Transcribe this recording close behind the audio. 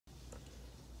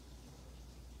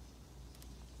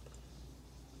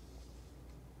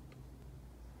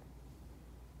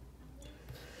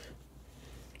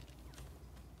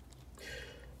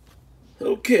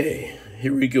Okay,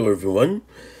 here we go, everyone.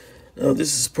 Now,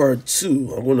 this is part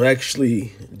 2. I'm going to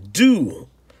actually do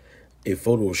a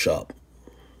Photoshop.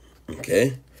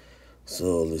 Okay,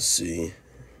 so let's see.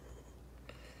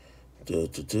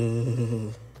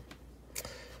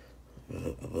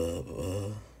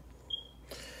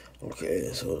 Okay,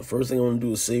 so the first thing I want to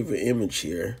do is save an image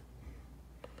here.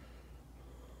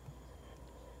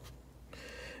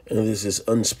 And this is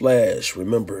Unsplash.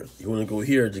 Remember, you want to go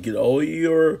here to get all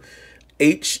your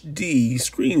HD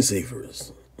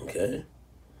screensavers. Okay.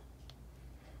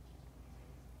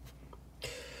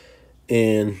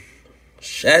 And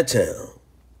Chi-Town.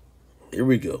 Here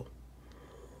we go.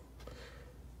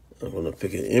 I'm going to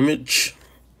pick an image.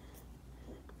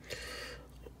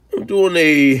 I'm doing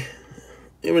a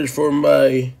image for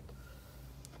my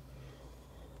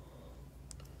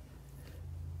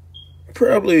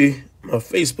probably my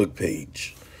Facebook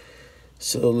page.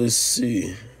 So let's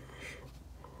see.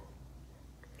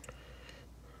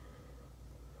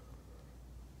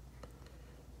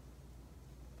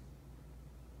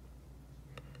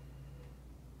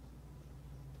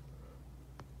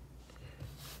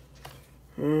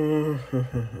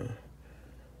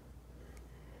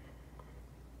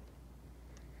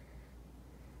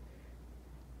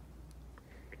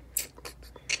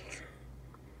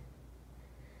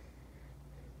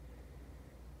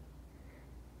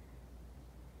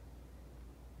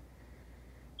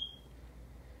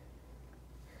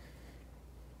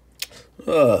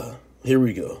 Here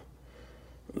we go.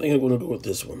 I think I'm going to go with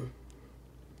this one.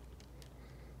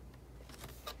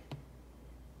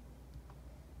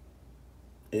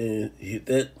 And hit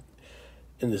that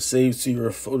in the save to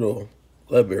your photo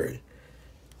library.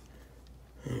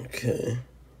 Okay.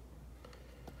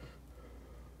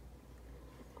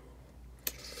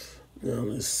 Now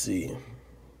let's see.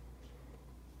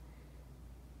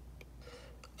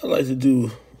 I like to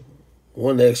do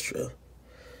one extra,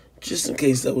 just in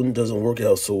case that one doesn't work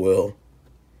out so well.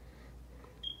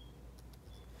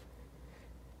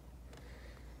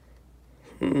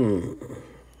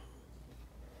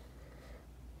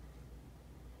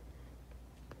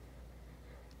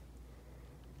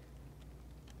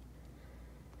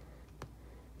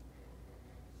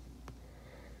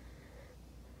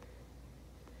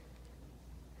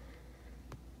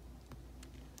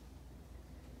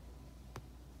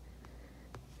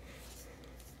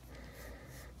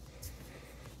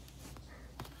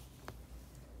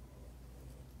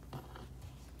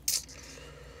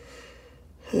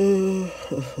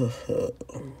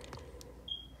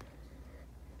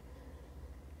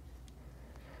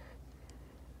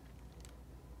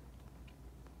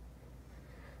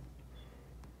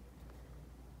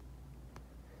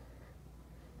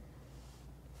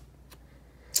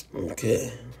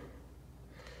 Okay.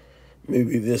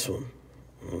 Maybe this one.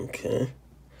 Okay.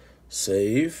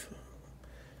 Save.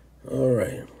 All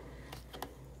right.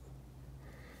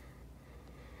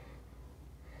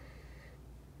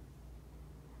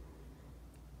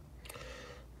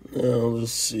 Now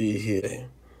let's see here.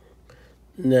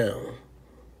 Now,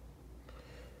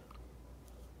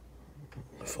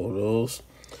 photos,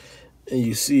 and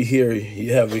you see here,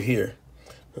 you have it here.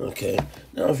 Okay.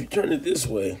 Now, if you turn it this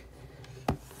way,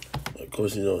 of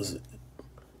course, you know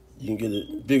you can get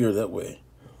it bigger that way.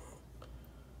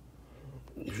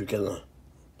 If you kind of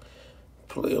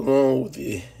play along with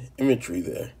the imagery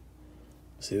there,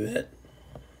 see that?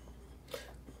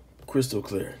 Crystal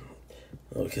clear.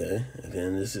 Okay, and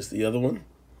then this is the other one.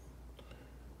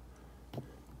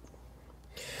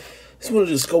 It's one of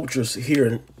the sculptures here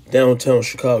in downtown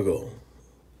Chicago.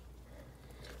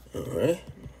 All right.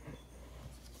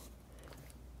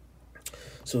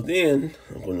 So then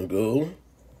I'm going to go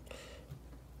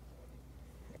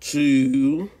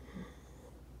to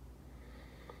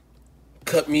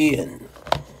cut me in.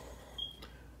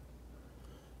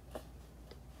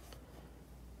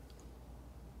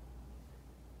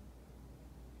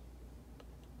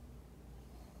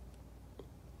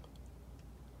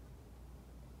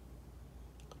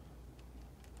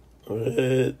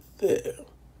 Right there.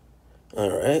 All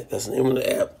right, that's the name of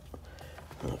the app.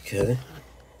 Okay.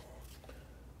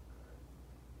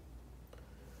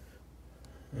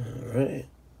 All right.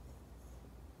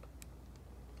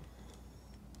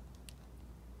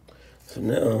 So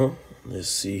now, let's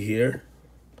see here.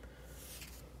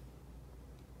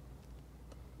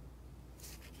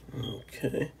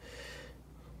 Okay.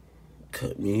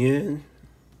 Cut me in.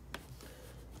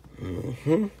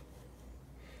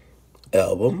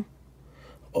 Album.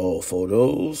 All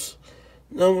photos.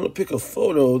 Now I'm going to pick a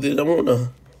photo that I want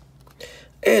to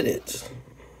edit.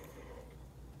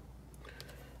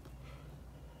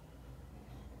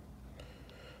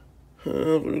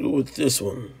 I'm going to go with this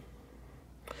one.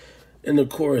 And of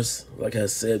course, like I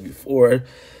said before,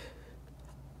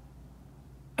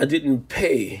 I didn't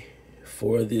pay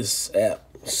for this app,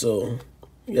 so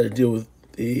you got to deal with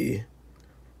the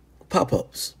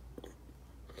pop-ups.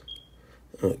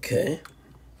 Okay.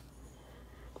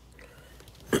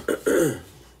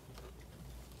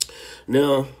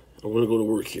 Now, I'm going to go to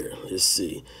work here. Let's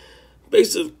see.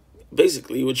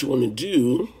 Basically, what you want to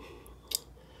do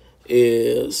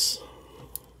is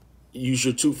use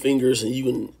your two fingers and you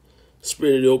can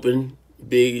spread it open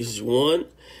big as you want.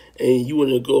 And you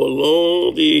want to go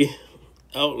along the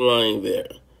outline there.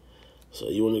 So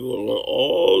you want to go along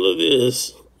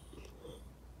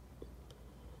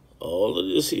all of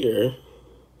this here.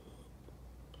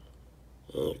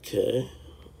 Okay.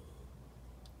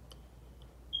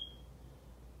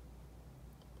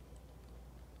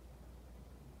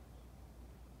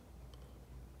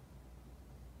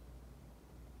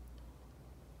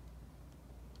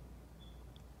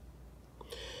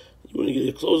 You want to get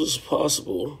it as close as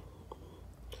possible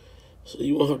so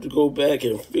you won't have to go back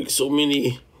and fix so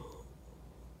many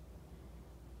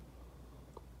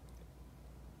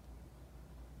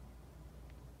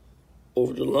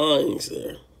over the lines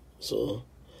there. So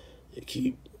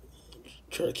you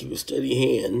try to keep a steady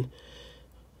hand.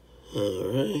 All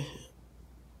right.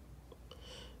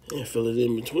 And fill it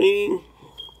in between.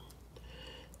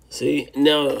 See,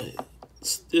 now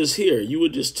this here, you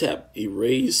would just tap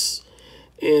erase.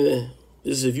 And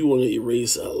this is if you want to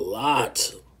erase a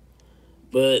lot.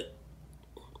 But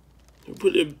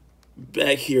put it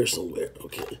back here somewhere,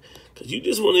 okay? Because you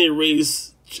just want to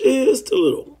erase just a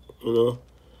little, you know?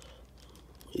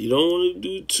 You don't want to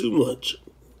do too much,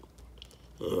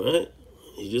 all right?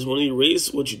 You just want to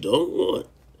erase what you don't want,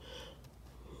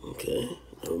 okay?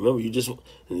 Now remember, you just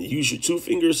use your two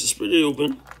fingers to spread it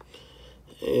open,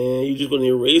 and you're just going to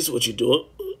erase what you don't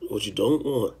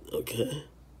want, okay?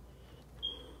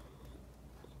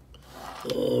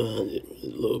 A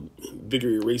little bigger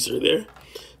eraser there.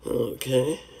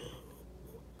 Okay.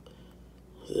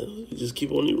 So you just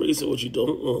keep on erasing what you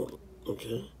don't want.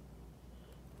 Okay.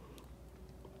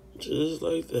 Just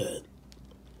like that.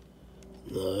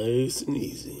 Nice and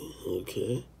easy.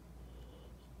 Okay.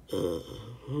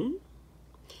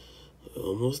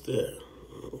 Almost there.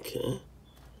 Okay.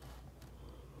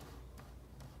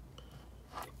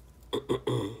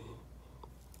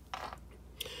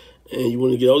 And you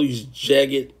want to get all these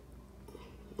jagged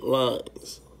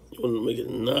lines. You want to make it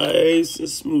nice and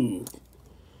smooth.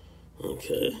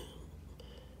 Okay.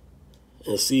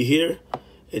 And see here,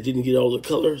 it didn't get all the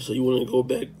color, so you want to go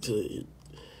back to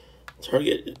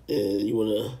target and you want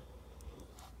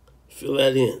to fill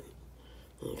that in.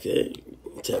 Okay.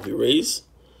 Tap erase.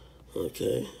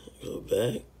 Okay. Go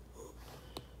back.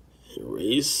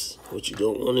 Erase what you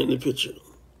don't want in the picture.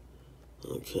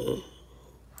 Okay.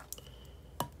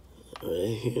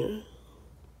 Right here.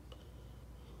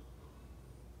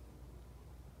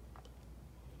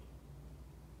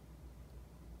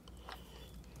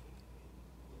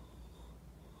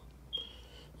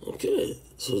 Okay,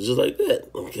 so just like that,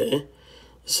 okay?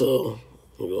 So,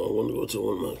 I want to go to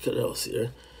one of my cutouts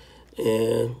here.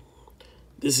 And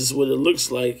this is what it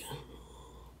looks like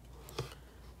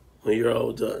when you're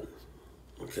all done,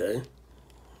 okay?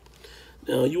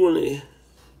 Now, you want to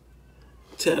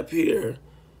tap here.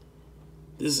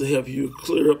 This will help you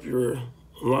clear up your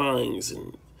lines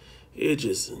and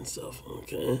edges and stuff,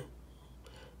 okay?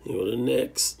 You go to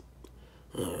next.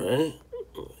 All right.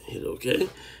 Hit OK.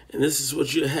 And this is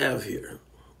what you have here.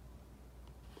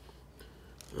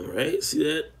 All right. See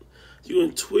that? You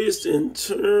can twist and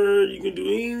turn. You can do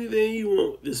anything you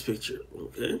want with this picture,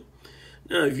 okay?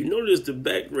 Now, if you notice, the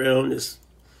background is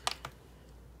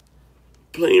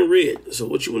plain red. So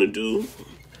what you want to do,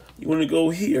 you want to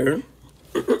go here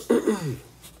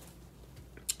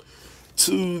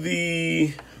to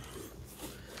the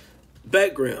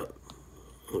background,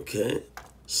 okay?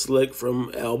 Select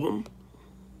from album,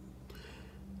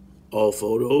 all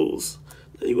photos.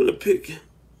 Then you're going to pick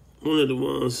one of the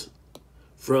ones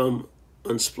from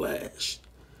Unsplash.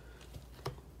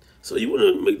 So you want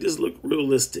to make this look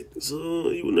realistic. So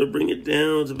you want to bring it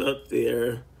down to about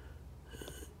there.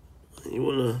 You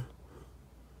want to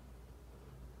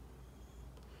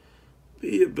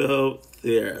be about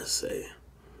there, say.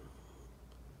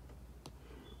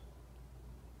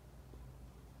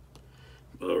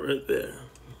 About right there.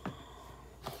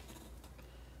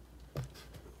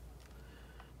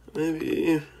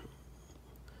 Maybe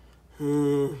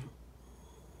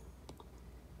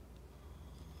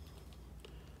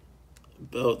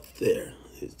about there.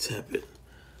 You tap it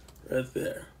right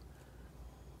there.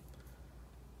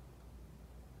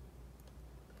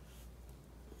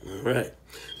 All right.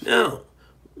 Now,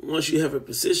 once you have it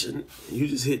positioned, you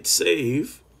just hit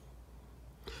save.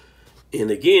 And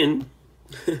again,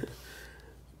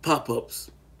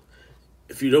 pop-ups.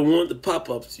 If you don't want the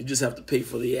pop-ups, you just have to pay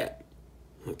for the app.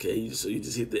 Okay, so you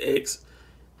just hit the X,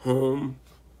 home.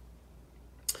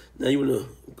 Now you want to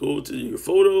go to your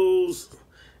photos,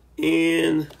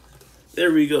 and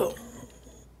there we go.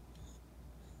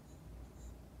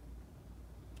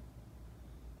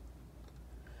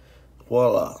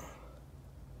 Voila.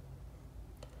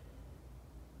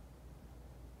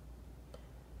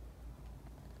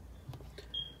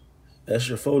 That's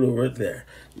your photo right there.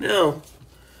 Now,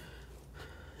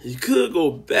 you could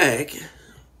go back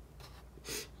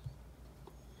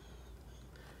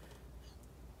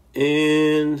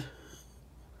and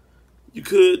you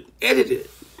could edit it.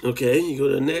 Okay, you go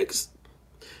to next.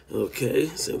 Okay,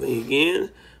 same thing again.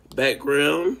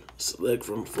 Background, select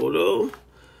from photo,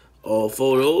 all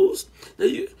photos. Now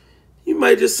you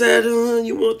might decide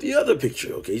you want the other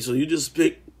picture. Okay, so you just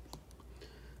pick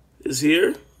this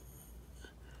here,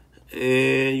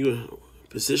 and you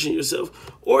position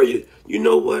yourself, or you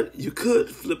know what, you could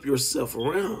flip yourself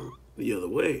around the other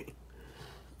way,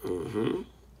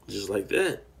 just like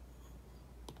that,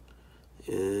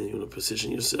 and you want to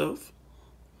position yourself,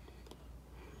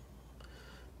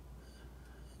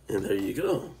 and there you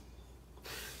go.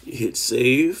 You hit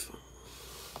save.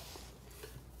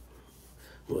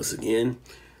 Once again,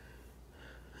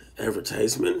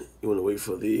 advertisement. You want to wait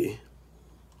for the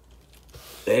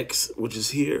X, which is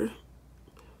here.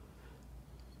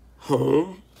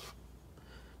 Home,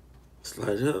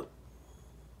 slide up,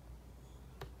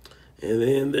 and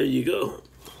then there you go.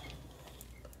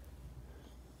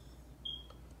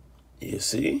 You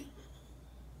see?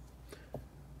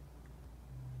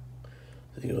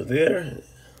 So you go there.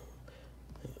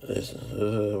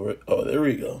 Oh, there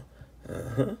we go.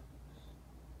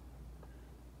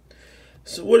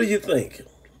 So what do you think?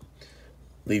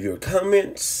 Leave your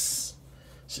comments,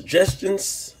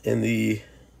 suggestions in the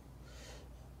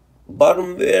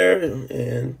bottom there,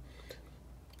 and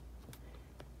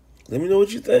let me know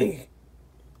what you think.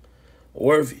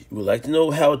 Or if you would like to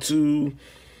know how to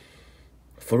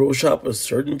Photoshop a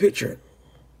certain picture.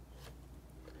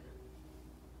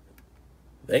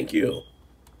 Thank you.